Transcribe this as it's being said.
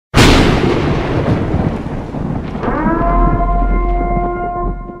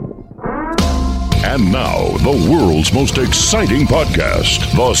And now, the world's most exciting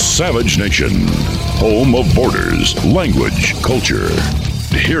podcast, The Savage Nation, home of borders, language, culture.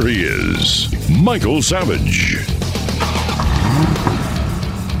 Here he is, Michael Savage.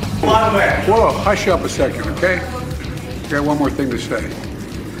 Whoa, hush up a second, okay? I got one more thing to say.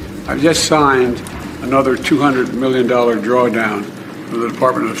 I've just signed another $200 million drawdown from the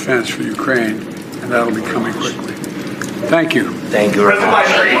Department of Defense for Ukraine, and that'll be coming quickly. Thank you. Thank you very much.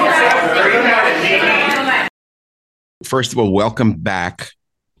 First of all, welcome back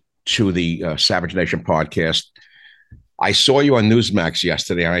to the Savage Nation podcast. I saw you on Newsmax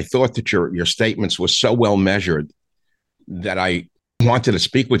yesterday, and I thought that your statements were so well measured that I wanted to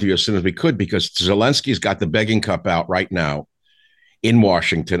speak with you as soon as we could, because Zelensky's got the begging cup out right now in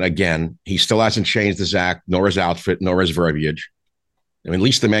Washington. Again, he still hasn't changed his act, nor his outfit, nor his verbiage. I mean, at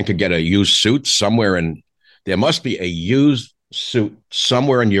least the man could get a used suit somewhere in. There must be a used suit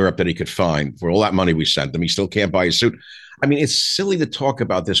somewhere in Europe that he could find for all that money we sent him. He still can't buy a suit. I mean, it's silly to talk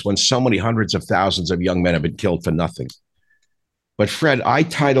about this when so many hundreds of thousands of young men have been killed for nothing. But Fred, I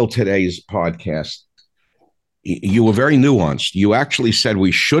titled today's podcast, you were very nuanced. You actually said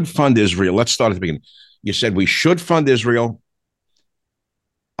we should fund Israel. Let's start at the beginning. You said we should fund Israel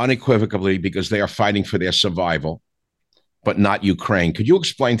unequivocally because they are fighting for their survival, but not Ukraine. Could you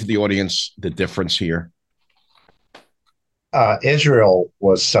explain to the audience the difference here? Israel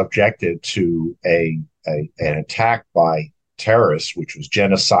was subjected to an attack by terrorists, which was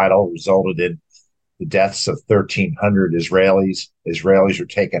genocidal, resulted in the deaths of 1,300 Israelis. Israelis were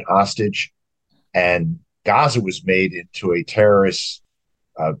taken hostage, and Gaza was made into a terrorist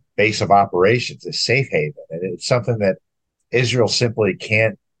base of operations, a safe haven. And it's something that Israel simply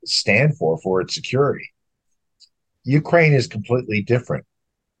can't stand for its security. Ukraine is completely different.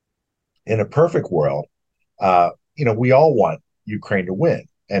 In a perfect world, we all want Ukraine to win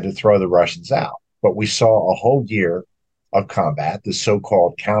and to throw the Russians out. But we saw a whole year of combat, the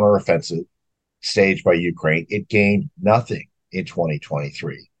so-called counteroffensive staged by Ukraine. It gained nothing in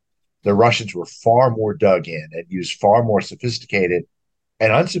 2023. The Russians were far more dug in and used far more sophisticated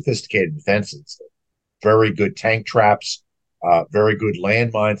and unsophisticated defenses. Very good tank traps, very good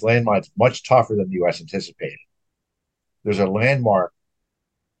landmines much tougher than the U.S. anticipated. There's a landmark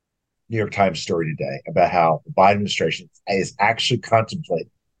New York Times story today about how the Biden administration is actually contemplating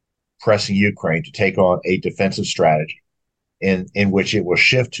pressing Ukraine to take on a defensive strategy in which it will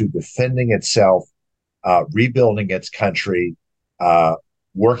shift to defending itself, rebuilding its country,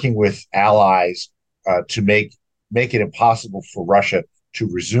 working with allies to make it impossible for Russia to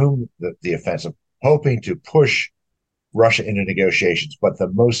resume the offensive, hoping to push Russia into negotiations. But the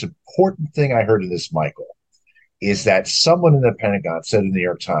most important thing I heard in this, Michael, is that someone in the Pentagon said in the New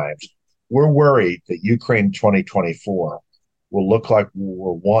York Times, we're worried that Ukraine in 2024 will look like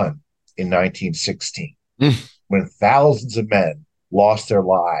World War I in 1916, when thousands of men lost their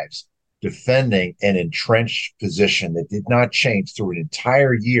lives defending an entrenched position that did not change through an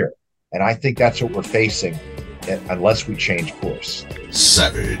entire year. And I think that's what we're facing unless we change course.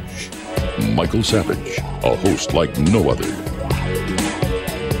 Savage. Michael Savage, a host like no other.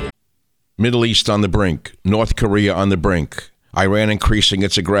 Middle East on the brink, North Korea on the brink, Iran increasing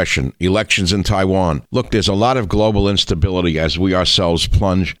its aggression, elections in Taiwan. Look, there's a lot of global instability as we ourselves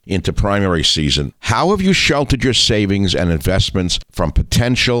plunge into primary season. How have you sheltered your savings and investments from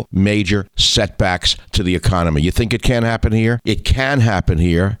potential major setbacks to the economy? You think it can happen here? It can happen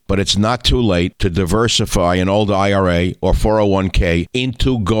here, but it's not too late to diversify an old IRA or 401k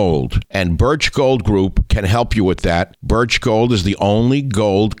into gold. And Birch Gold Group can help you with that. Birch Gold is the only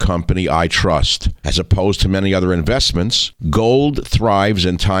gold company I trust. As opposed to many other investments, gold thrives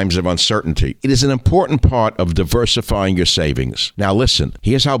in times of uncertainty. It is an important part of diversifying your savings. Now listen,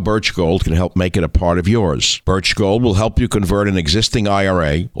 here's how Birch Gold can help make it a part of yours. Birch Gold will help you convert an existing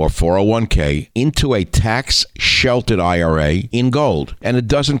IRA or 401k into a tax-sheltered IRA in gold. And it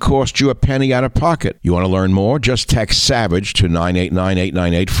doesn't cost you a penny out of pocket. You want to learn more? Just text SAVAGE to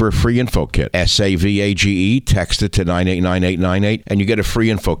 989898 for a free info kit. SAVAGE, text it to 989898 and you get a free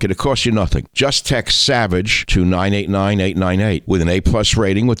info kit. It costs you nothing. Just text SAVAGE to 989898 with an A+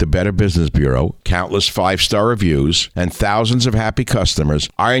 rating with the Better Business Bureau, countless 5-star reviews, and thousands of happy customers.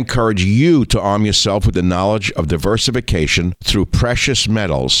 I encourage you to arm yourself with the knowledge of diversification through precious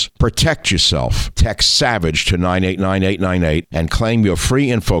metals. Protect yourself. Text SAVAGE to 989898 and claim your free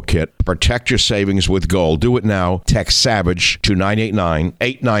info kit. Protect your savings with gold. Do it now. Text SAVAGE to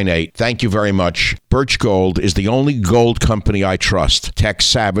 989898. Thank you very much. Birch Gold is the only gold company I trust. Text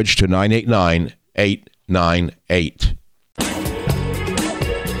SAVAGE to 989898.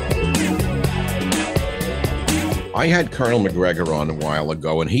 I had Colonel McGregor on a while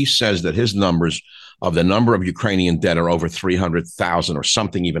ago, and he says that his numbers of the number of Ukrainian dead are over 300,000 or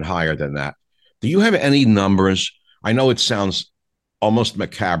something even higher than that. Do you have any numbers? I know it sounds almost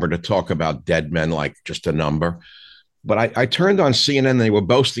macabre to talk about dead men like just a number, but I turned on CNN and they were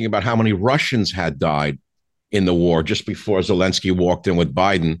boasting about how many Russians had died in the war just before Zelensky walked in with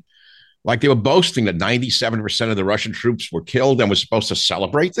Biden. Like they were boasting that 97% of the Russian troops were killed and was supposed to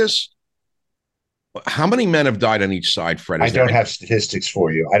celebrate this. How many men have died on each side, Fred? I don't have statistics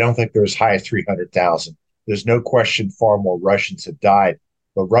for you. I don't think they're as high as 300,000. There's no question far more Russians have died,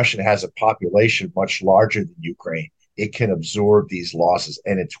 but Russia has a population much larger than Ukraine. It can absorb these losses,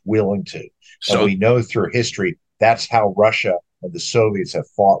 and it's willing to. So, and we know through history, that's how Russia and the Soviets have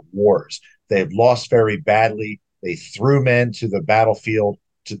fought wars. They've lost very badly. They threw men to the battlefield,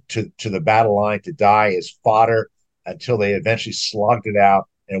 to the battle line to die as fodder until they eventually slugged it out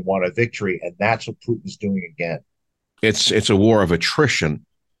and won a victory. And that's what Putin's doing again. It's a war of attrition,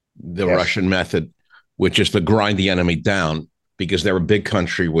 the Russian method, which is to grind the enemy down because they're a big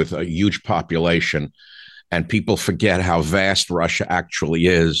country with a huge population. And people forget how vast Russia actually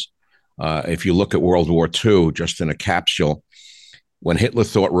is. If you look at World War II, just in a capsule, when Hitler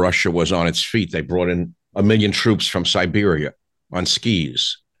thought Russia was on its feet, they brought in 1 million troops from Siberia on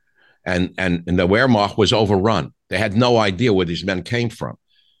skis. And the Wehrmacht was overrun. They had no idea where these men came from.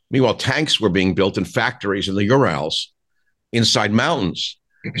 Meanwhile, tanks were being built in factories in the Urals inside mountains.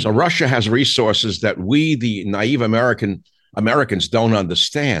 So Russia has resources that we, the naive Americans, don't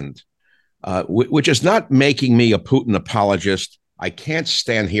understand, which is not making me a Putin apologist. I can't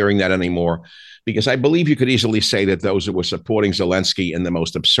stand hearing that anymore because I believe you could easily say that those who were supporting Zelensky in the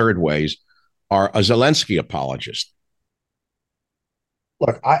most absurd ways are a Zelensky apologist.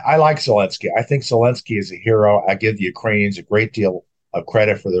 Look, I like Zelensky. I think Zelensky is a hero. I give the Ukrainians a great deal of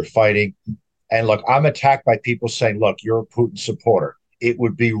credit for their fighting. And look, I'm attacked by people saying, look, you're a Putin supporter. It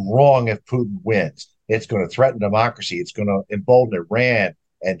would be wrong if Putin wins. It's going to threaten democracy. It's going to embolden Iran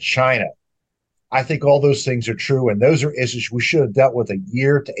and China. I think all those things are true. And those are issues we should have dealt with a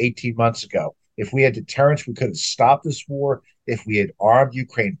year to 18 months ago. If we had deterrence, we could have stopped this war. If we had armed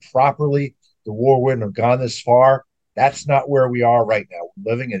Ukraine properly, the war wouldn't have gone this far. That's not where we are right now.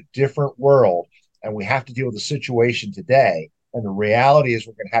 We're living in a different world, and we have to deal with the situation today. And the reality is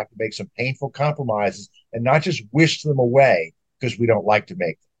we're going to have to make some painful compromises and not just wish them away because we don't like to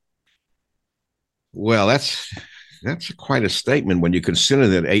make them. Well, that's quite a statement when you consider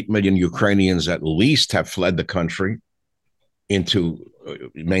that 8 million Ukrainians at least have fled the country into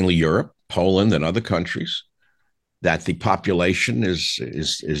mainly Europe, Poland, and other countries, that the population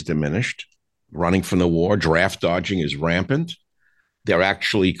is diminished, running from the war, draft dodging is rampant. They're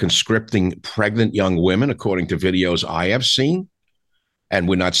actually conscripting pregnant young women, according to videos I have seen. And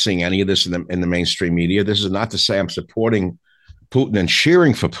we're not seeing any of this in the mainstream media. This is not to say I'm supporting Putin and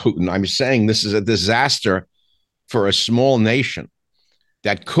cheering for Putin. I'm saying this is a disaster for a small nation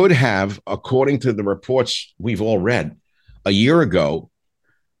that could have, according to the reports we've all read, a year ago.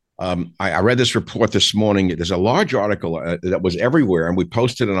 I read this report this morning. There's a large article that was everywhere, and we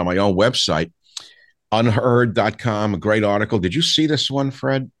posted it on my own website, unheard.com, a great article. Did you see this one,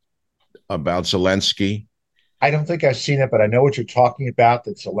 Fred, about Zelensky? I don't think I've seen it, but I know what you're talking about,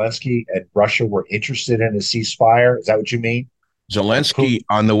 that Zelensky and Russia were interested in a ceasefire. Is that what you mean? Zelensky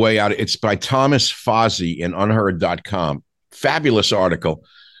on the way out. It's by Thomas Fozzi in unheard.com. Fabulous article.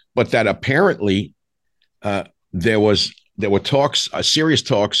 But that apparently there were talks, serious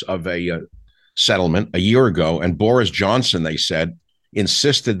talks of a settlement a year ago, and Boris Johnson, they said,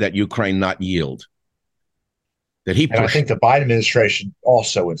 insisted that Ukraine not yield. That he pushed. And I think the Biden administration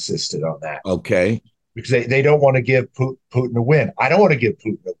also insisted on that. Okay. Because they don't want to give Putin a win. I don't want to give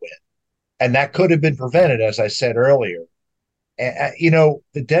Putin a win. And that could have been prevented, as I said earlier. And,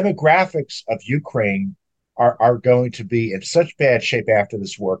 the demographics of Ukraine are going to be in such bad shape after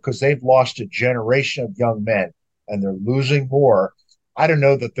this war because they've lost a generation of young men and they're losing more. I don't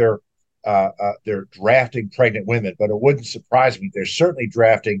know that they're drafting pregnant women, but it wouldn't surprise me. They're certainly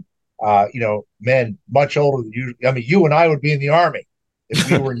drafting, men much older than you. I mean, you and I would be in the army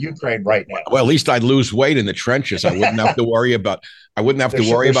if we were in Ukraine right now. Well, at least I'd lose weight in the trenches. I wouldn't have to worry about. I wouldn't have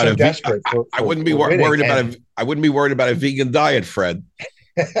to worry about I wouldn't be worried about I wouldn't be worried about a vegan diet, Fred.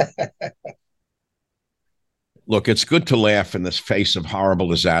 Look, it's good to laugh in this face of horrible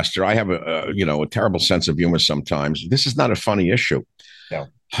disaster. I have a terrible sense of humor sometimes. This is not a funny issue. No.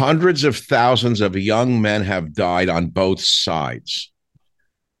 Hundreds of thousands of young men have died on both sides.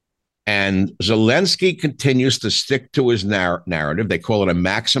 And Zelensky continues to stick to his narrative. They call it a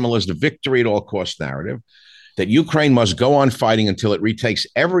maximalist victory at all cost narrative, that Ukraine must go on fighting until it retakes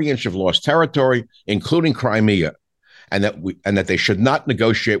every inch of lost territory, including Crimea. and that they should not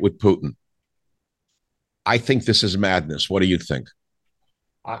negotiate with Putin. I think this is madness. What do you think?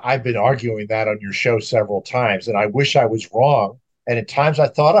 I've been arguing that on your show several times, and I wish I was wrong. And at times I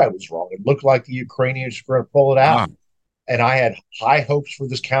thought I was wrong. It looked like the Ukrainians were going to pull it out. And I had high hopes for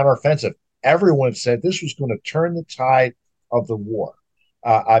this counteroffensive. Everyone said this was going to turn the tide of the war.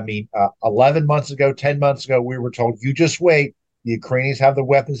 11 months ago, 10 months ago, we were told, you just wait. The Ukrainians have the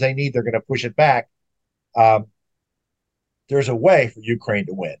weapons they need. They're going to push it back. There's a way for Ukraine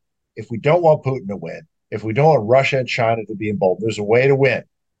to win. If we don't want Putin to win, if we don't want Russia and China to be emboldened, there's a way to win.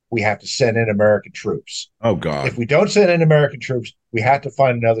 We have to send in American troops. Oh, God. If we don't send in American troops, we have to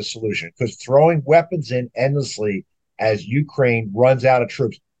find another solution, because throwing weapons in endlessly as Ukraine runs out of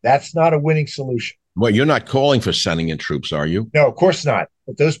troops, that's not a winning solution. Well, you're not calling for sending in troops, are you? No, of course not.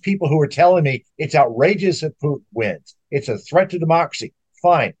 But those people who are telling me it's outrageous if Putin wins, it's a threat to democracy,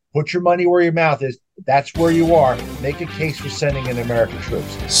 fine. Put your money where your mouth is. That's where you are. Make a case for sending in American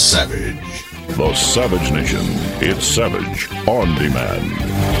troops. Savage. The Savage Nation. It's Savage on demand.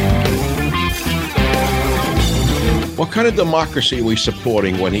 What kind of democracy are we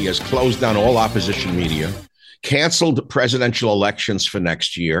supporting when he has closed down all opposition media, canceled presidential elections for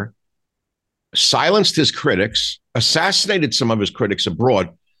next year, silenced his critics, assassinated some of his critics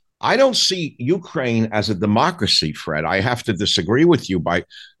abroad? I don't see Ukraine as a democracy, Fred. I have to disagree with you by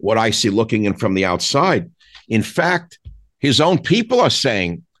what I see looking in from the outside. In fact, his own people are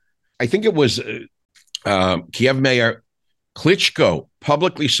saying, I think it was Kiev Mayor Klitschko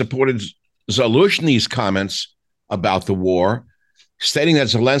publicly supported Zaluzhny's comments about the war, stating that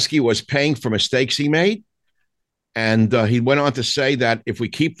Zelensky was paying for mistakes he made. And he went on to say that if we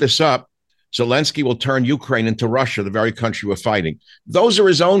keep this up, Zelensky will turn Ukraine into Russia, the very country we're fighting. Those are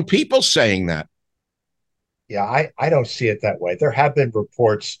his own people saying that. Yeah, I don't see it that way. There have been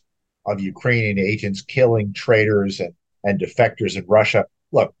reports of Ukrainian agents killing traitors and defectors in Russia.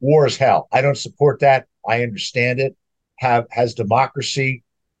 Look, war is hell. I don't support that. I understand it. Has democracy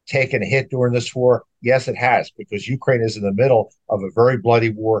taken a hit during this war? Yes, it has, because Ukraine is in the middle of a very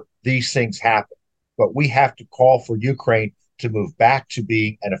bloody war. These things happen. But we have to call for Ukraine to move back to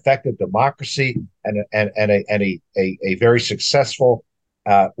being an effective democracy and a very successful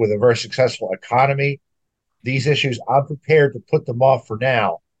with a very successful economy. These issues, I'm prepared to put them off for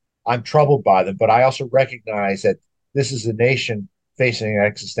now. I'm troubled by them, but I also recognize that this is a nation facing an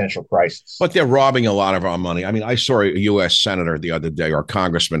existential crisis. But they're robbing a lot of our money. I mean, I saw a U.S. senator the other day, or a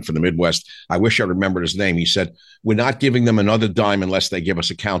congressman from the Midwest. I wish I remembered his name. He said, we're not giving them another dime unless they give us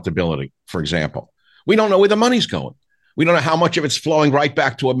accountability, for example. We don't know where the money's going. We don't know how much of it's flowing right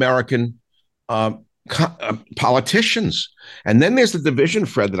back to American politicians. And then there's the division,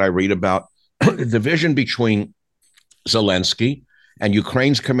 Fred, that I read about, the division between Zelensky and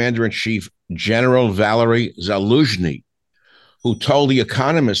Ukraine's commander-in-chief, General Valery Zaluzhny, who told The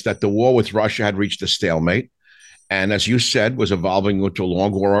Economist that the war with Russia had reached a stalemate, and as you said, was evolving into a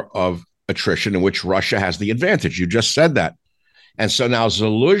long war of attrition in which Russia has the advantage. You just said that. And so now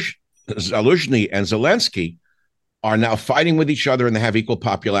Zaluzhny and Zelensky are now fighting with each other, and they have equal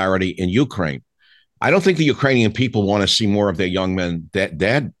popularity in Ukraine. I don't think the Ukrainian people want to see more of their young men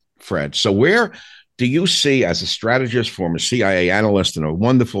dead, Fred. So where do you see, as a strategist, former CIA analyst, and a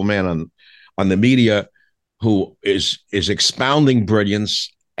wonderful man on the media who is expounding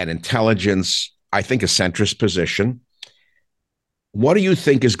brilliance and intelligence, I think a centrist position, what do you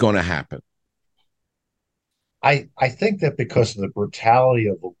think is going to happen? I think that because of the brutality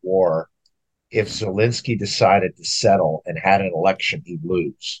of the war, if Zelensky decided to settle and had an election, he'd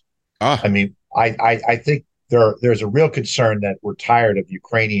lose. I mean, I think there's a real concern that we're tired of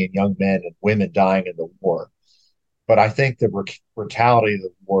Ukrainian young men and women dying in the war. But I think the brutality of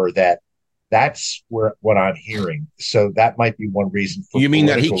the war, that's what I'm hearing. So that might be one reason. For you mean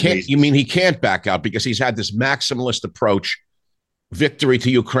that he can't? Reasons. You mean he can't back out because he's had this maximalist approach? Victory to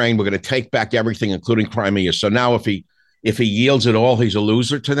Ukraine, we're going to take back everything, including Crimea. So now, if he yields at all, he's a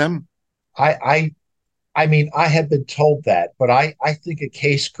loser to them. I mean, I have been told that, but I think a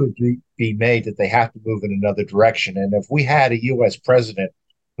case could be made that they have to move in another direction. And if we had a U.S. president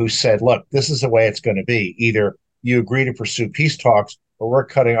who said, look, this is the way it's going to be, either you agree to pursue peace talks or we're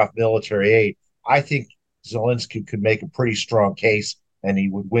cutting off military aid, I think Zelensky could make a pretty strong case and he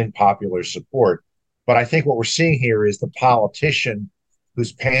would win popular support. But I think what we're seeing here is the politician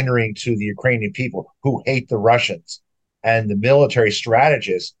who's pandering to the Ukrainian people who hate the Russians, and the military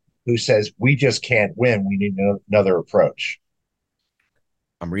strategist who says, we just can't win. We need another approach.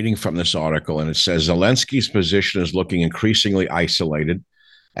 I'm reading from this article, and it says Zelensky's position is looking increasingly isolated.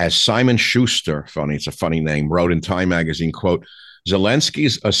 As Simon Schuster, it's a funny name, wrote in Time magazine, quote,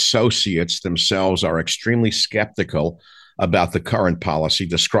 Zelensky's associates themselves are extremely skeptical about the current policy,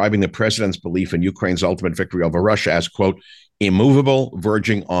 describing the president's belief in Ukraine's ultimate victory over Russia as, quote, immovable,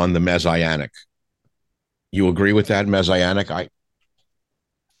 verging on the messianic. You agree with that, messianic?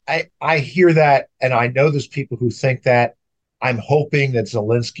 I hear that, and I know there's people who think that. I'm hoping that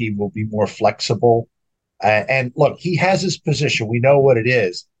Zelensky will be more flexible. And look, he has his position. We know what it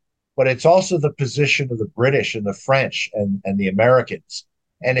is, but it's also the position of the British and the French and the Americans.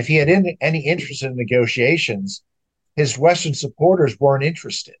 And if he had any interest in negotiations, his Western supporters weren't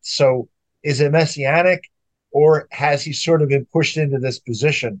interested. So is it messianic, or has he sort of been pushed into this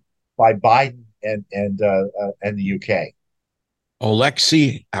position by Biden and the UK?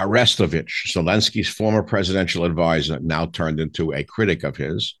 Alexei Arestovich, Zelensky's former presidential advisor, now turned into a critic of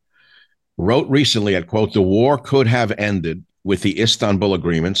his, wrote recently at, quote, the war could have ended with the Istanbul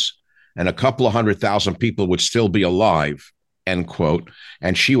agreements and a couple of 100,000 people would still be alive, end quote.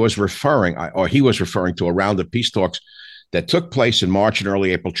 And he was referring to a round of peace talks that took place in March and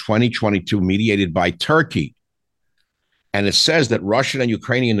early April 2022, mediated by Turkey. And it says that Russian and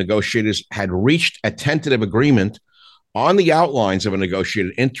Ukrainian negotiators had reached a tentative agreement on the outlines of a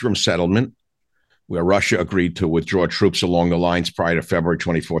negotiated interim settlement where Russia agreed to withdraw troops along the lines prior to February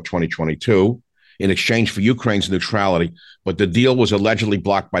 24, 2022, in exchange for Ukraine's neutrality. But the deal was allegedly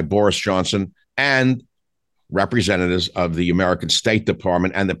blocked by Boris Johnson and representatives of the American State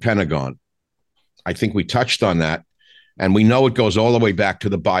Department and the Pentagon. I think we touched on that. And we know it goes all the way back to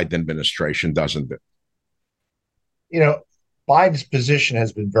the Biden administration, doesn't it? You know, Biden's position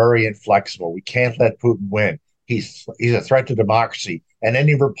has been very inflexible. We can't let Putin win. He's a threat to democracy, and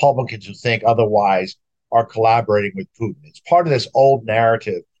any Republicans who think otherwise are collaborating with Putin. It's part of this old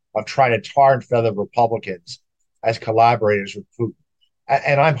narrative of trying to tar and feather Republicans as collaborators with Putin.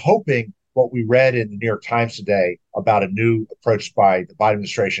 And I'm hoping what we read in the New York Times today about a new approach by the Biden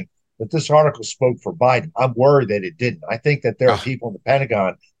administration, that this article spoke for Biden. I'm worried that it didn't. I think that there are people in the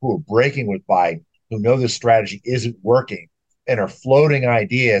Pentagon who are breaking with Biden, who know this strategy isn't working and are floating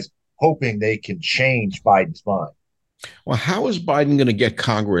ideas, hoping they can change Biden's mind. Well, how is Biden going to get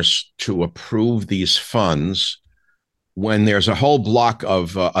Congress to approve these funds when there's a whole block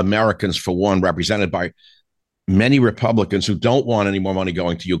of Americans, for one, represented by many Republicans who don't want any more money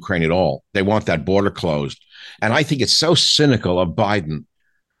going to Ukraine at all? They want that border closed. And I think it's so cynical of Biden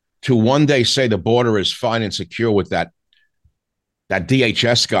to one day say the border is fine and secure with that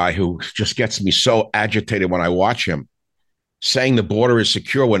DHS guy who just gets me so agitated when I watch him, saying the border is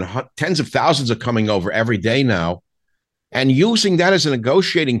secure when tens of thousands are coming over every day now, and using that as a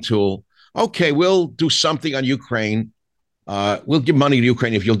negotiating tool. Okay, we'll do something on Ukraine. We'll give money to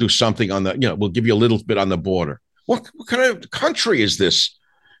Ukraine if you'll do something on we'll give you a little bit on the border. What kind of country is this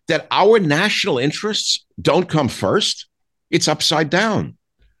that our national interests don't come first? It's upside down.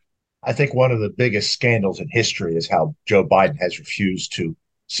 I think one of the biggest scandals in history is how Joe Biden has refused to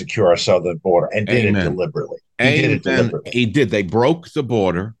secure our southern border and did it deliberately. He did. They broke the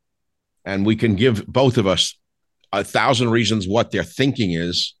border, and we can give both of us 1,000 reasons what their thinking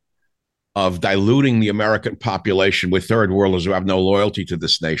is of diluting the American population with third worlders who have no loyalty to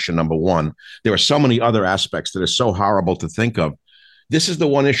this nation, number one. There are so many other aspects that are so horrible to think of. This is the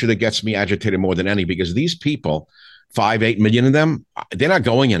one issue that gets me agitated more than any, because these people, 5-8 million of them, they're not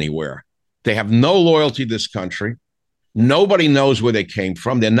going anywhere. They have no loyalty to this country. Nobody knows where they came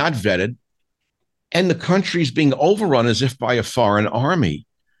from. They're not vetted. And the country's being overrun as if by a foreign army.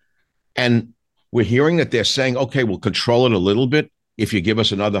 And we're hearing that they're saying, okay, we'll control it a little bit if you give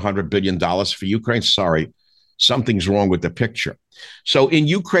us another $100 billion for Ukraine. Sorry, something's wrong with the picture. So in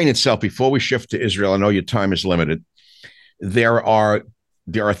Ukraine itself, before we shift to Israel, I know your time is limited. There are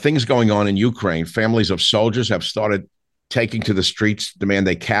things going on in Ukraine. Families of soldiers have started taking to the streets to demand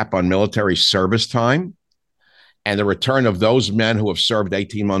a cap on military service time and the return of those men who have served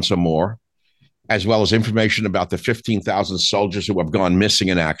 18 months or more, as well as information about the 15,000 soldiers who have gone missing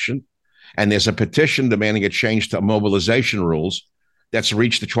in action. And there's a petition demanding a change to mobilization rules that's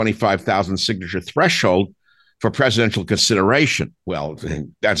reached the 25,000 signature threshold for presidential consideration. Well,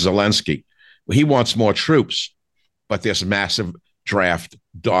 that's Zelensky. He wants more troops, but there's massive draft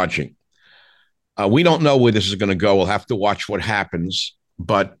dodging. We don't know where this is going to go. We'll have to watch what happens.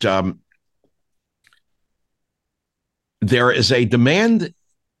 But there is a demand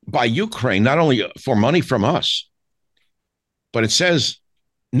by Ukraine, not only for money from us, but it says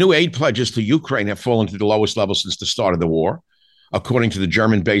new aid pledges to Ukraine have fallen to the lowest level since the start of the war, according to the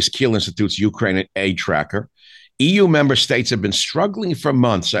German-based Kiel Institute's Ukraine aid tracker. EU member states have been struggling for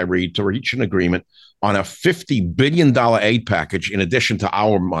months, I read, to reach an agreement on a $50 billion aid package in addition to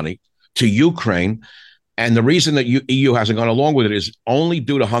our money to Ukraine. And the reason that EU hasn't gone along with it is only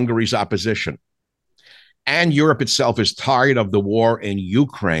due to Hungary's opposition. And Europe itself is tired of the war in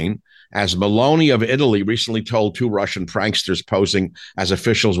Ukraine, as Meloni of Italy recently told two Russian pranksters posing as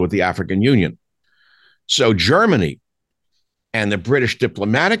officials with the African Union. So Germany and the British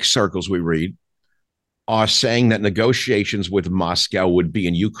diplomatic circles we read are saying that negotiations with Moscow would be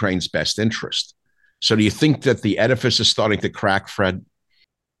in Ukraine's best interest. So do you think that the edifice is starting to crack, Fred?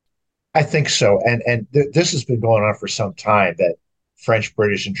 I think so. And this has been going on for some time, that French,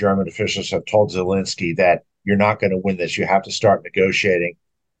 British, and German officials have told Zelensky that you're not going to win this. You have to start negotiating.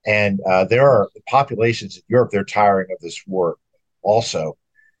 And there are populations in Europe, they're tiring of this war also.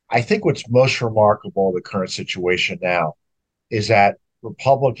 I think what's most remarkable in the current situation now is that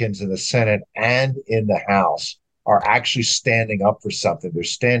Republicans in the Senate and in the House are actually standing up for something. They're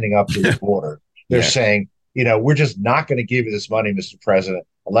standing up to the border. They're saying, we're just not going to give you this money, Mr. President,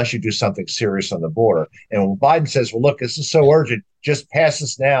 unless you do something serious on the border. And when Biden says, well, look, this is so urgent, just pass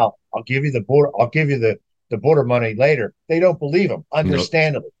this now. I'll give you the border. I'll give you the border money later. They don't believe him,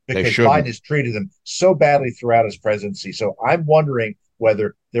 understandably, because Biden has treated them so badly throughout his presidency. So I'm wondering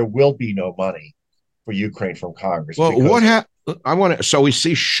whether there will be no money for Ukraine from Congress. Well, what happened? So we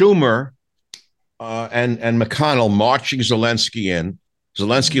see Schumer and McConnell marching Zelensky in.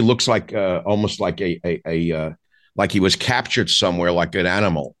 Zelensky looks like almost like like he was captured somewhere, like an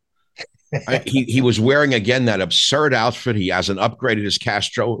animal. He was wearing again that absurd outfit. He hasn't upgraded his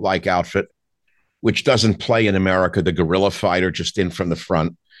Castro-like outfit, which doesn't play in America. The guerrilla fighter just in from the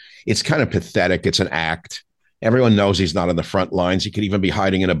front. It's kind of pathetic. It's an act. Everyone knows he's not on the front lines. He could even be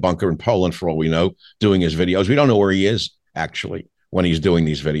hiding in a bunker in Poland for all we know, doing his videos. We don't know where he is, actually, when he's doing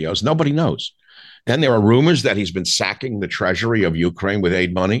these videos. Nobody knows. Then there are rumors that he's been sacking the treasury of Ukraine with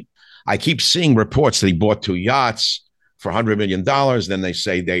aid money. I keep seeing reports that he bought 2 yachts for $100 million. Then they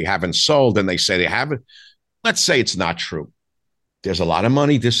say they haven't sold. Then they say they haven't. Let's say it's not true. There's a lot of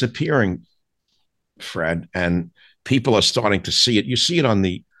money disappearing, Fred, and people are starting to see it. You see it on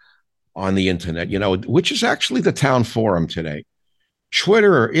the internet, which is actually the town forum today.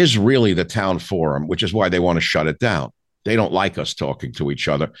 Twitter is really the town forum, which is why they want to shut it down. They don't like us talking to each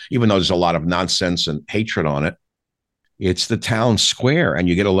other, even though there's a lot of nonsense and hatred on it. It's the town square, and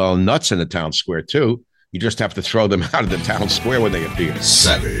you get a little nuts in the town square, too. You just have to throw them out of the town square when they appear.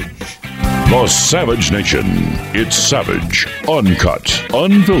 Savage. The Savage Nation. It's savage, uncut,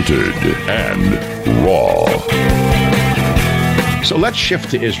 unfiltered, and raw. So let's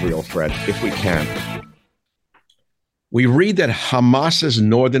shift to Israel, Fred, if we can. We read that Hamas's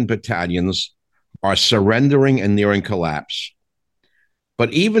northern battalions are surrendering and nearing collapse.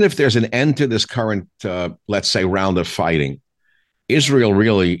 But even if there's an end to this current, let's say, round of fighting, Israel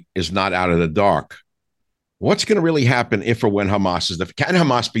really is not out of the dark. What's going to really happen if or when Hamas is defeated? Can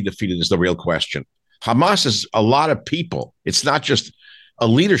Hamas be defeated is the real question. Hamas is a lot of people. It's not just a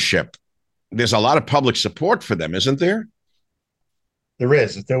leadership. There's a lot of public support for them, isn't there? There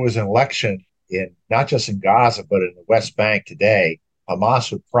is. If there was an election in not just in Gaza, but in the West Bank today,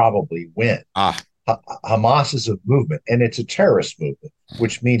 Hamas would probably win. Hamas is a movement, and it's a terrorist movement,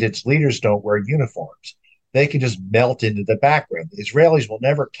 which means its leaders don't wear uniforms. They can just melt into the background. The Israelis will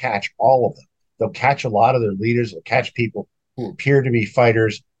never catch all of them. They'll catch a lot of their leaders. They'll catch people who appear to be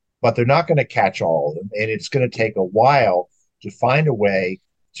fighters, but they're not going to catch all of them. And it's going to take a while to find a way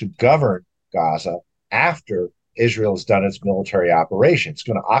to govern Gaza after Israel has done its military operation. It's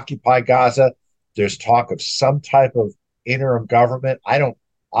going to occupy Gaza. There's talk of some type of interim government.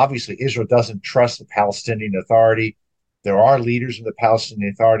 Obviously, Israel doesn't trust the Palestinian Authority. There are leaders in the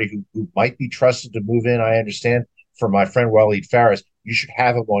Palestinian Authority who might be trusted to move in. I understand from my friend Waleed Faris, you should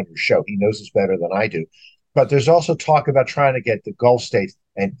have him on your show. He knows this better than I do. But there's also talk about trying to get the Gulf states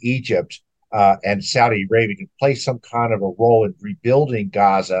and Egypt and Saudi Arabia to play some kind of a role in rebuilding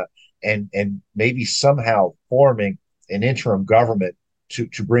Gaza and maybe somehow forming an interim government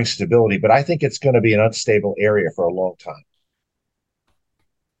to bring stability. But I think it's going to be an unstable area for a long time.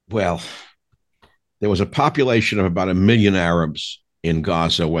 Well, there was a population of about 1 million Arabs in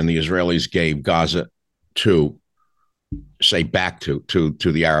Gaza when the Israelis gave Gaza back to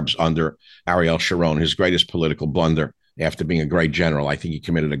the Arabs under Ariel Sharon, his greatest political blunder after being a great general. I think he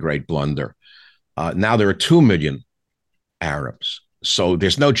committed a great blunder. Now there are 2 million Arabs. So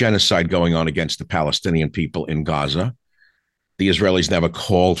there's no genocide going on against the Palestinian people in Gaza. The Israelis never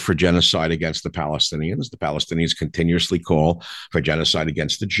called for genocide against the Palestinians. The Palestinians continuously call for genocide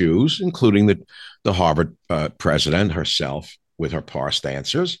against the Jews, including the Harvard president herself with her parsed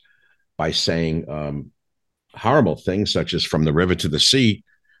answers by saying horrible things such as from the river to the sea,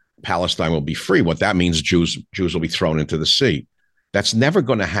 Palestine will be free. What that means, Jews will be thrown into the sea. That's never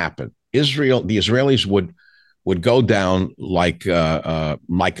going to happen. Israel, the Israelis would go down like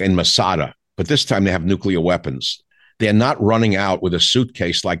in Masada, but this time they have nuclear weapons. They're not running out with a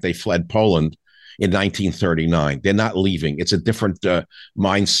suitcase like they fled Poland in 1939. They're not leaving. It's a different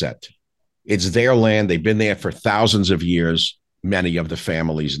mindset. It's their land. They've been there for thousands of years. Many of the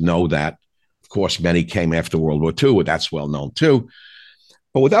families know that. Of course, many came after World War II, but that's well known too.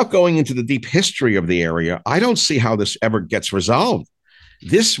 But without going into the deep history of the area, I don't see how this ever gets resolved.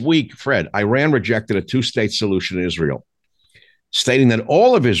 This week, Fred, Iran rejected a two-state solution in Israel, stating that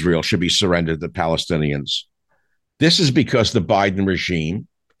all of Israel should be surrendered to the Palestinians. This is because the Biden regime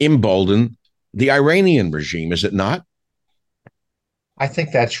emboldened the Iranian regime, is it not? I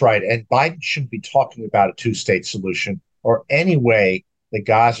think that's right. And Biden shouldn't be talking about a two-state solution or any way that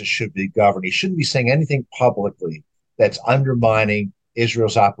Gaza should be governed. He shouldn't be saying anything publicly that's undermining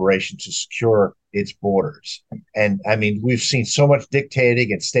Israel's operation to secure its borders. And I mean, we've seen so much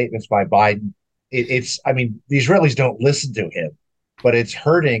dictating and statements by Biden. The Israelis don't listen to him, but it's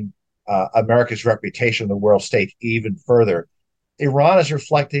hurting America's reputation in the world stage even further. Iran is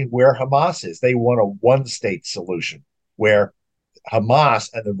reflecting where Hamas is. They want a one-state solution where Hamas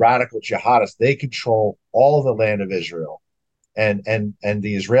and the radical jihadists, they control all of the land of Israel. And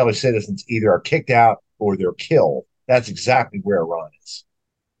the Israeli citizens either are kicked out or they're killed. That's exactly where Iran is.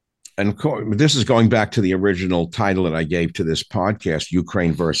 And this is going back to the original title that I gave to this podcast,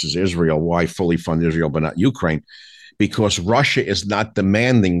 Ukraine versus Israel, why fully fund Israel but not Ukraine? Because Russia is not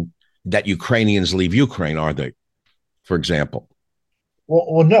demanding that Ukrainians leave Ukraine, are they? For example.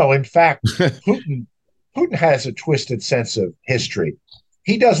 Well, no. In fact, Putin has a twisted sense of history.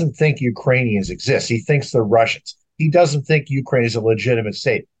 He doesn't think Ukrainians exist. He thinks they're Russians. He doesn't think Ukraine is a legitimate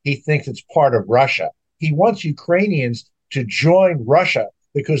state. He thinks it's part of Russia. He wants Ukrainians to join Russia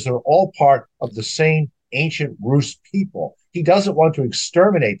because they're all part of the same ancient Rus people. He doesn't want to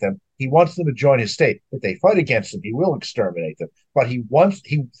exterminate them. He wants them to join his state. If they fight against him, he will exterminate them. But he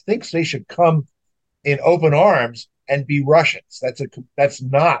thinks they should come in open arms and be Russians. That's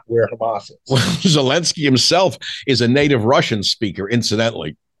not where Hamas is. Well, Zelensky himself is a native Russian speaker,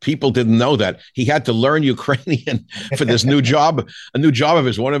 incidentally. People didn't know that. He had to learn Ukrainian for this new job. A new job of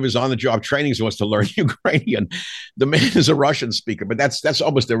his, one of his on-the-job trainings was to learn Ukrainian. The man is a Russian speaker, but that's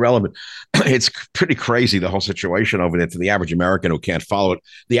almost irrelevant. It's pretty crazy, the whole situation over there to the average American who can't follow it.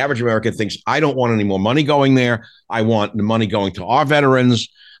 The average American thinks, I don't want any more money going there. I want the money going to our veterans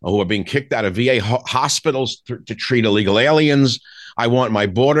who are being kicked out of VA hospitals to treat illegal aliens. I want my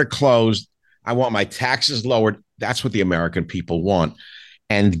border closed. I want my taxes lowered. That's what the American people want.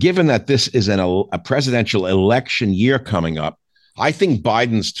 And given that this is a presidential election year coming up, I think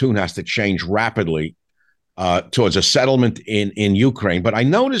Biden's tune has to change rapidly towards a settlement in Ukraine. But I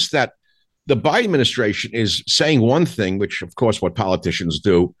noticed that the Biden administration is saying one thing, which, of course, what politicians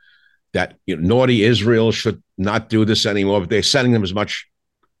do, that naughty Israel should not do this anymore, but they're sending them as much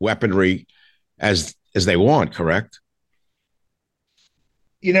weaponry as they want, correct?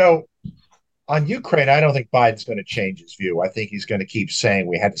 On Ukraine, I don't think Biden's going to change his view. I think he's going to keep saying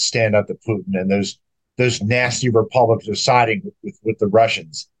we had to stand up to Putin and those nasty Republicans are siding with the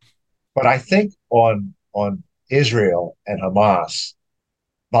Russians. But I think on Israel and Hamas,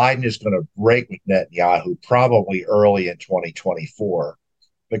 Biden is going to break with Netanyahu probably early in 2024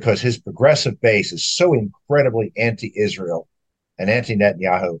 because his progressive base is so incredibly anti-Israel and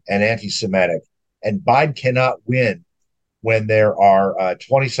anti-Netanyahu and anti-Semitic. And Biden cannot win when there are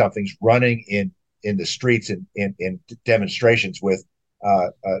 20-somethings running in the streets in demonstrations with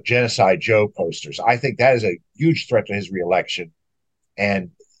Genocide Joe posters. I think that is a huge threat to his reelection. And,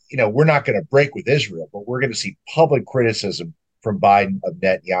 we're not going to break with Israel, but we're going to see public criticism from Biden of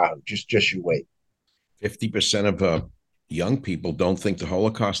Netanyahu. Just you wait. 50% of young people don't think the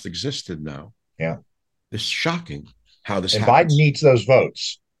Holocaust existed now. Yeah. It's shocking how this and happens. Biden needs those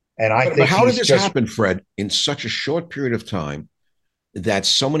votes. And I think how did this happen, Fred, in such a short period of time that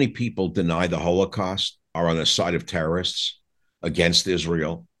so many people deny the Holocaust, are on the side of terrorists against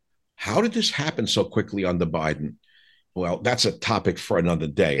Israel? How did this happen so quickly under Biden? Well, that's a topic for another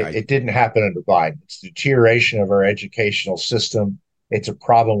day. It didn't happen under Biden. It's deterioration of our educational system. It's a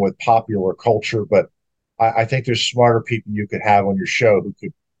problem with popular culture. But I think there's smarter people you could have on your show who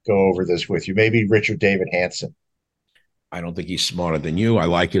could go over this with you. Maybe Richard David Hansen. I don't think he's smarter than you. I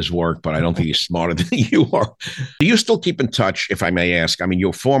like his work, but I don't think he's smarter than you are. Do you still keep in touch, if I may ask? I mean,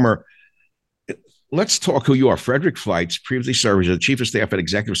 your former, let's talk who you are. Frederick Fleitz, previously served as the Chief of Staff and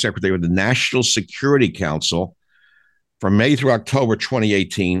Executive Secretary of the National Security Council from May through October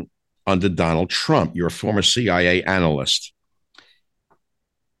 2018 under Donald Trump. You're a former CIA analyst.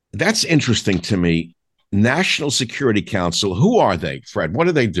 That's interesting to me. National Security Council, who are they, Fred? What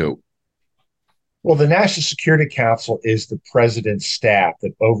do they do? Well, the National Security Council is the president's staff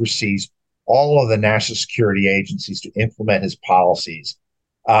that oversees all of the national security agencies to implement his policies.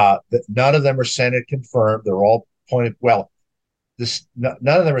 None of them are Senate confirmed. They're all appointed. Well, none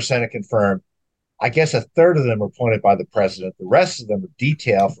of them are Senate confirmed. I guess a third of them are appointed by the president. The rest of them are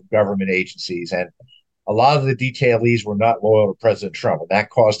detailed from government agencies, and a lot of the detailees were not loyal to President Trump, and that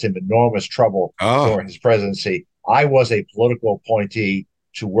caused him enormous trouble Oh, during his presidency. I was a political appointee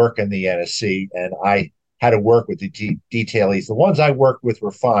to work in the NSC, and I had to work with the detailees. The ones I worked with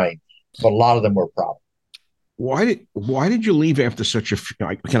were fine, but a lot of them were problems. why did you leave after such a?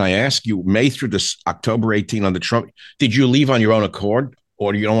 Can I ask you, May through this October 18 on the Trump? Did you leave on your own accord,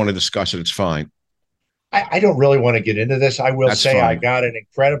 or you don't want to discuss it? It's fine. I don't really want to get into this. I will That's say I fine. got an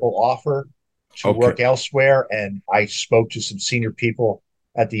incredible offer to Okay. work elsewhere, and I spoke to some senior people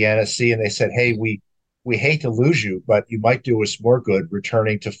at the NSC, and they said, "Hey, we hate to lose you, but you might do us more good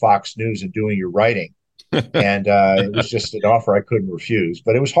returning to Fox News and doing your writing." And it was just an offer I couldn't refuse.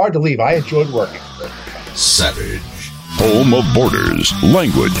 But it was hard to leave. I enjoyed working for it. Savage. Home of borders,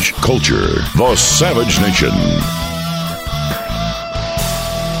 language, culture. The Savage Nation.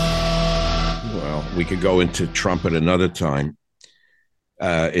 Well, we could go into Trump at another time.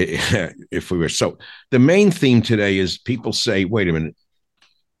 If we were so, the main theme today is people say, "Wait a minute,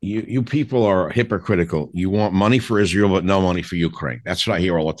 you people are hypocritical. You want money for Israel, but no money for Ukraine." That's what I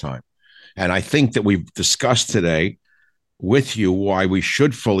hear all the time, and I think that we've discussed today with you why we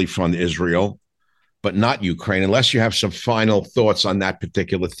should fully fund Israel, but not Ukraine, unless you have some final thoughts on that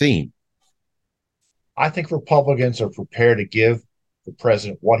particular theme. I think Republicans are prepared to give the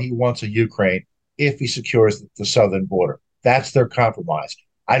president what he wants of Ukraine if he secures the southern border. That's their compromise.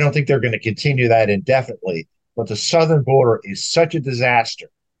 I don't think they're going to continue that indefinitely, but the southern border is such a disaster.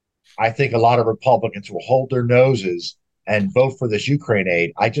 I think a lot of Republicans will hold their noses and vote for this Ukraine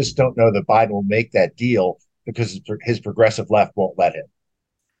aid. I just don't know that Biden will make that deal because his progressive left won't let him.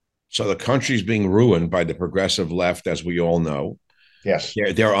 So the country's being ruined by the progressive left, as we all know. Yes.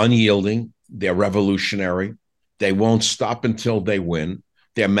 They're unyielding. They're revolutionary. They won't stop until they win.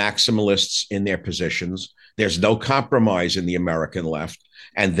 They're maximalists in their positions. There's no compromise in the American left.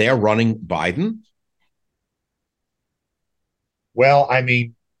 And they're running Biden. Well, I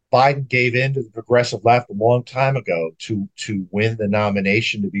mean, Biden gave in to the progressive left a long time ago to win the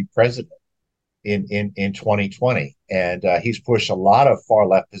nomination to be president in 2020, and he's pushed a lot of far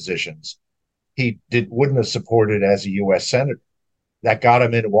left positions he wouldn't have supported as a U.S. senator. That got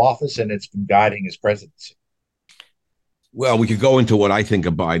him into office, and it's been guiding his presidency. Well, we could go into what I think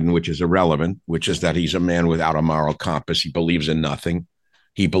of Biden, which is irrelevant, which is that he's a man without a moral compass. He believes in nothing.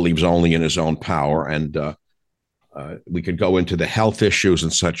 He believes only in his own power. And we could go into the health issues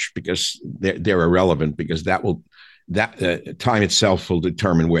and such because they're irrelevant, because that time itself will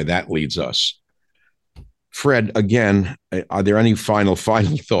determine where that leads us. Fred, again, are there any final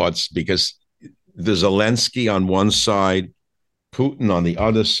thoughts? Because the Zelensky on one side, Putin on the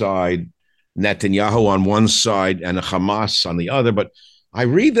other side, Netanyahu on one side, and Hamas on the other. But I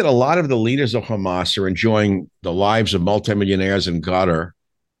read that a lot of the leaders of Hamas are enjoying the lives of multimillionaires in Qatar,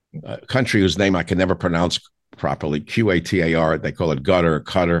 a country whose name I can never pronounce properly, Qatar. They call it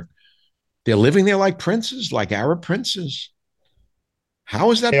Qatar. They're living there like princes, like Arab princes.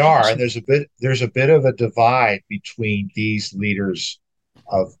 How is that They are, and possible? there's a bit of a divide between these leaders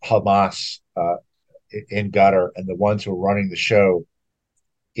of Hamas in Qatar and the ones who are running the show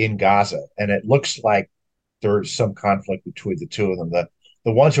in Gaza, and it looks like there's some conflict between the two of them.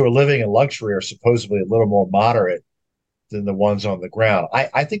 The ones who are living in luxury are supposedly a little more moderate than the ones on the ground.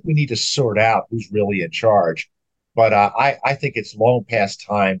 I think we need to sort out who's really in charge, but I think it's long past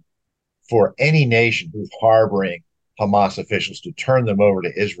time for any nation who's harboring Hamas officials to turn them over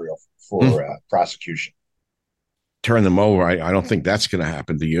to Israel for prosecution. Turn them over. I don't think that's going to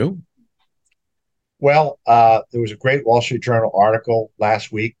happen. Do you? Well, there was a great Wall Street Journal article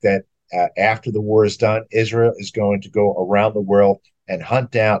last week that after the war is done, Israel is going to go around the world and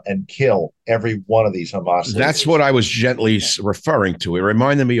hunt down and kill every one of these Hamas leaders. That's what I was gently referring to. It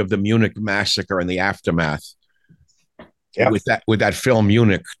reminded me of the Munich massacre and the aftermath. Yep. With that film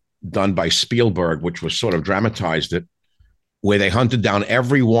Munich, done by Spielberg, which was sort of dramatized it, where they hunted down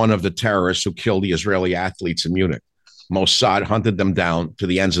every one of the terrorists who killed the Israeli athletes in Munich. Mossad hunted them down to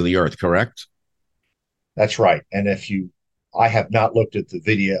the ends of the earth, correct? That's right. And I have not looked at the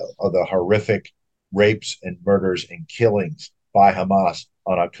video of the horrific rapes and murders and killings by Hamas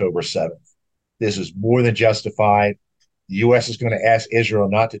on October 7th. This is more than justified. The U.S. is going to ask Israel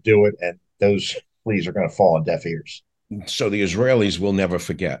not to do it, and those pleas are going to fall on deaf ears. So the Israelis will never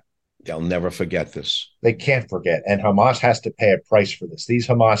forget. They'll never forget this. They can't forget. And Hamas has to pay a price for this. These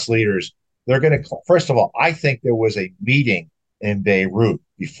Hamas leaders They're going to, first of all, I think there was a meeting in Beirut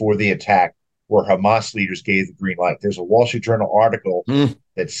before the attack where Hamas leaders gave the green light. There's a Wall Street Journal article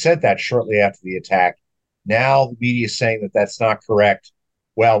that said that shortly after the attack. Now the media is saying that that's not correct.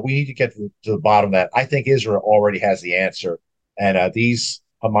 Well, we need to get to the bottom of that. I think Israel already has the answer. And these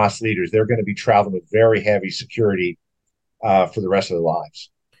Hamas leaders, they're going to be traveling with very heavy security for the rest of their lives.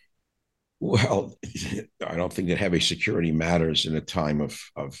 Well, I don't think that heavy security matters in a time of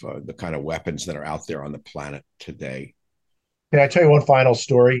the kind of weapons that are out there on the planet today. Can I tell you one final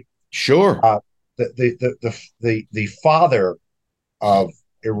story? Sure. The father of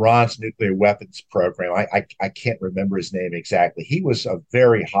Iran's nuclear weapons program, I can't remember his name exactly. He was a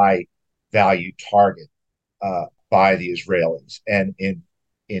very high value target by the Israelis, and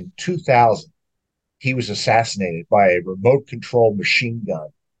in 2000, he was assassinated by a remote control machine gun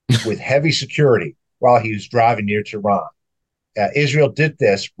with heavy security while he was driving near Tehran. Israel did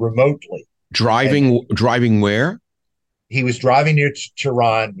this remotely. Driving where? He was driving near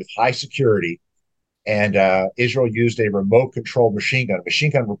Tehran with high security, and Israel used a remote control machine gun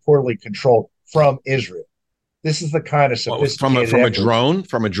reportedly controlled from Israel. This is the kind of sophisticated from a drone?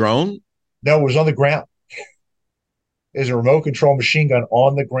 From a drone? No, it was on the ground. There's a remote control machine gun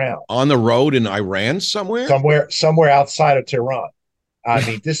on the ground. On the road in Iran somewhere? Somewhere outside of Tehran. I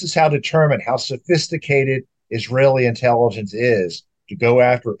mean, this is how determined, how sophisticated Israeli intelligence is to go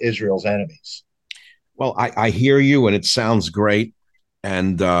after Israel's enemies. Well, I hear you, and it sounds great.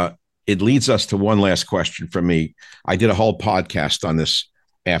 And it leads us to one last question from me. I did a whole podcast on this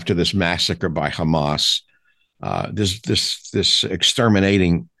after this massacre by Hamas. This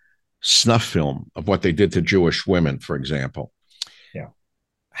exterminating snuff film of what they did to Jewish women, for example. Yeah.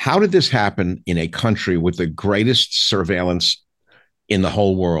 How did this happen in a country with the greatest surveillance in the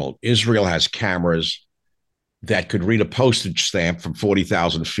whole world? Israel has cameras that could read a postage stamp from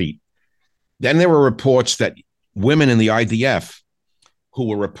 40,000 feet. Then there were reports that women in the IDF who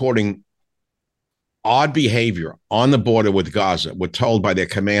were reporting odd behavior on the border with Gaza were told by their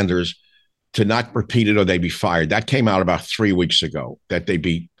commanders to not repeat it or they'd be fired. That came out about 3 weeks ago, that they'd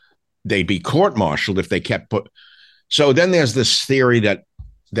be court-martialed if they kept put. So then there's this theory that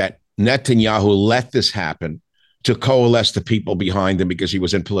Netanyahu let this happen to coalesce the people behind him because he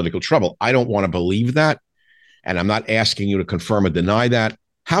was in political trouble. I don't want to believe that, and I'm not asking you to confirm or deny that.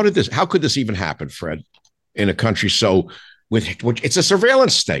 How could this even happen, Fred, in a country which it's a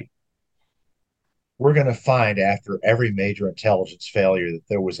surveillance state? We're going to find after every major intelligence failure that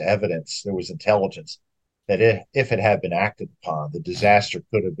there was evidence, there was intelligence that if it had been acted upon, the disaster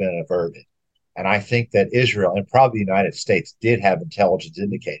could have been averted. And I think that Israel and probably the United States did have intelligence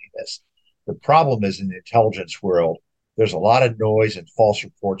indicating this. The problem is in the intelligence world, there's a lot of noise and false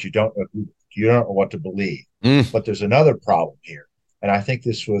reports. You don't know what to believe. But there's another problem here. And I think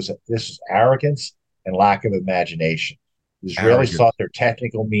this was arrogance and lack of imagination. The Israelis thought their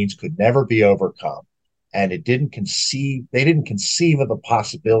technical means could never be overcome. And they didn't conceive of the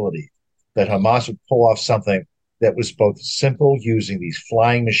possibility that Hamas would pull off something that was both simple, using these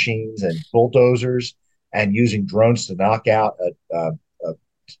flying machines and bulldozers and using drones to knock out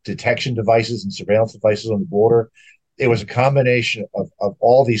detection devices and surveillance devices on the border. It was a combination of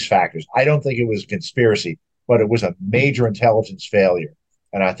all these factors. I don't think it was a conspiracy, but it was a major intelligence failure.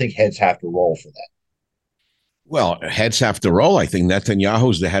 And I think heads have to roll for that. Well, heads have to roll. I think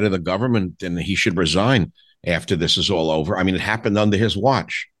Netanyahu's the head of the government and he should resign after this is all over. I mean, it happened under his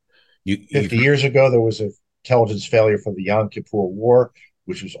watch. 50 years ago, there was an intelligence failure for the Yom Kippur War,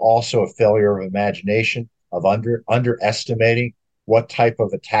 which was also a failure of imagination, of underestimating what type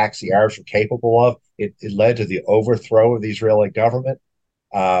of attacks the Arabs were capable of. It led to the overthrow of the Israeli government.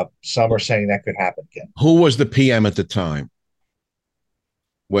 Some are saying that could happen again. Who was the PM at the time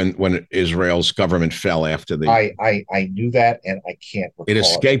when Israel's government fell after the... I knew that, and I can't recall. It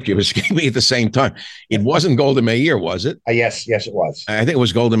escaped you. It escaped me at the same time. It wasn't Golda Meir, was it? Yes, it was. I think it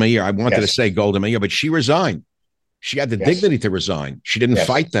was Golda Meir. I wanted to say Golda Meir, but she resigned. She had the dignity to resign. She didn't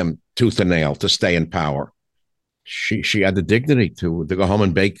fight them tooth and nail to stay in power. She had the dignity to go home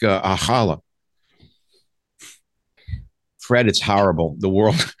and bake a challah. Fred, it's horrible. The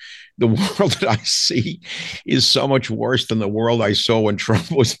world that I see is so much worse than the world I saw when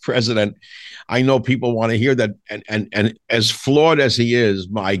Trump was president. I know people want to hear that. And as flawed as he is,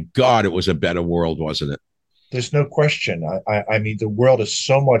 my God, it was a better world, wasn't it? There's no question. I mean, the world is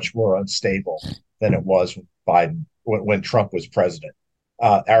so much more unstable than it was when Trump was president.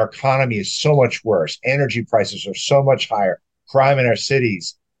 Our economy is so much worse. Energy prices are so much higher. Crime in our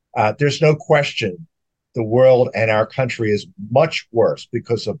cities. There's no question the world and our country is much worse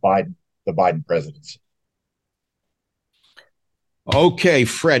because of the Biden presidency. Okay,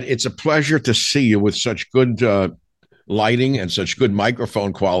 Fred, it's a pleasure to see you with such good lighting and such good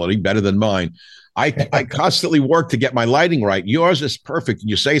microphone quality, better than mine. I constantly work to get my lighting right. Yours is perfect.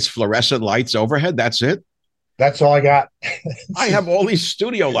 You say it's fluorescent lights overhead. That's it. That's all I got. I have all these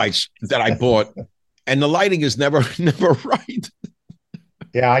studio lights that I bought, and the lighting is never right.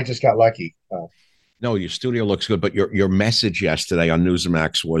 Yeah, I just got lucky. No, your studio looks good, but your message yesterday on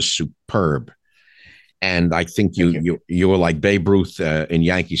Newsmax was superb. And I think you were like Babe Ruth in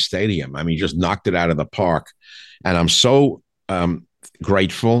Yankee Stadium. I mean, you just knocked it out of the park. And I'm so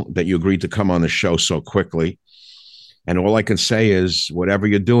grateful that you agreed to come on the show so quickly. And all I can say is, whatever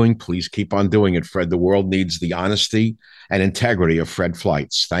you're doing, please keep on doing it, Fred. The world needs the honesty and integrity of Fred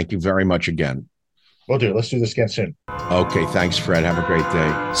Fleitz. Thank you very much again. We'll do. Let's do this again soon. Okay, thanks, Fred. Have a great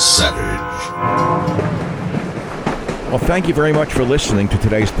day. Savage. Well, thank you very much for listening to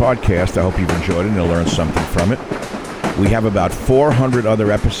today's podcast. I hope you've enjoyed it and you'll learn something from it. We have about 400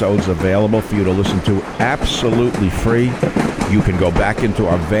 other episodes available for you to listen to absolutely free. You can go back into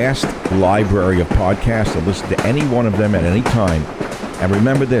our vast library of podcasts and listen to any one of them at any time. And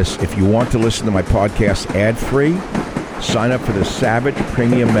remember this, if you want to listen to my podcast ad-free, sign up for the Savage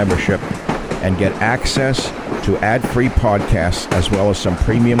Premium membership and get access to ad-free podcasts as well as some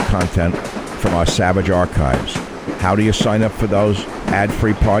premium content from our Savage archives. How do you sign up for those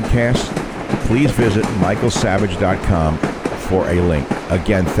ad-free podcasts? Please visit michaelsavage.com for a link.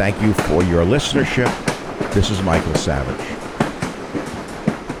 Again, thank you for your listenership. This is Michael Savage.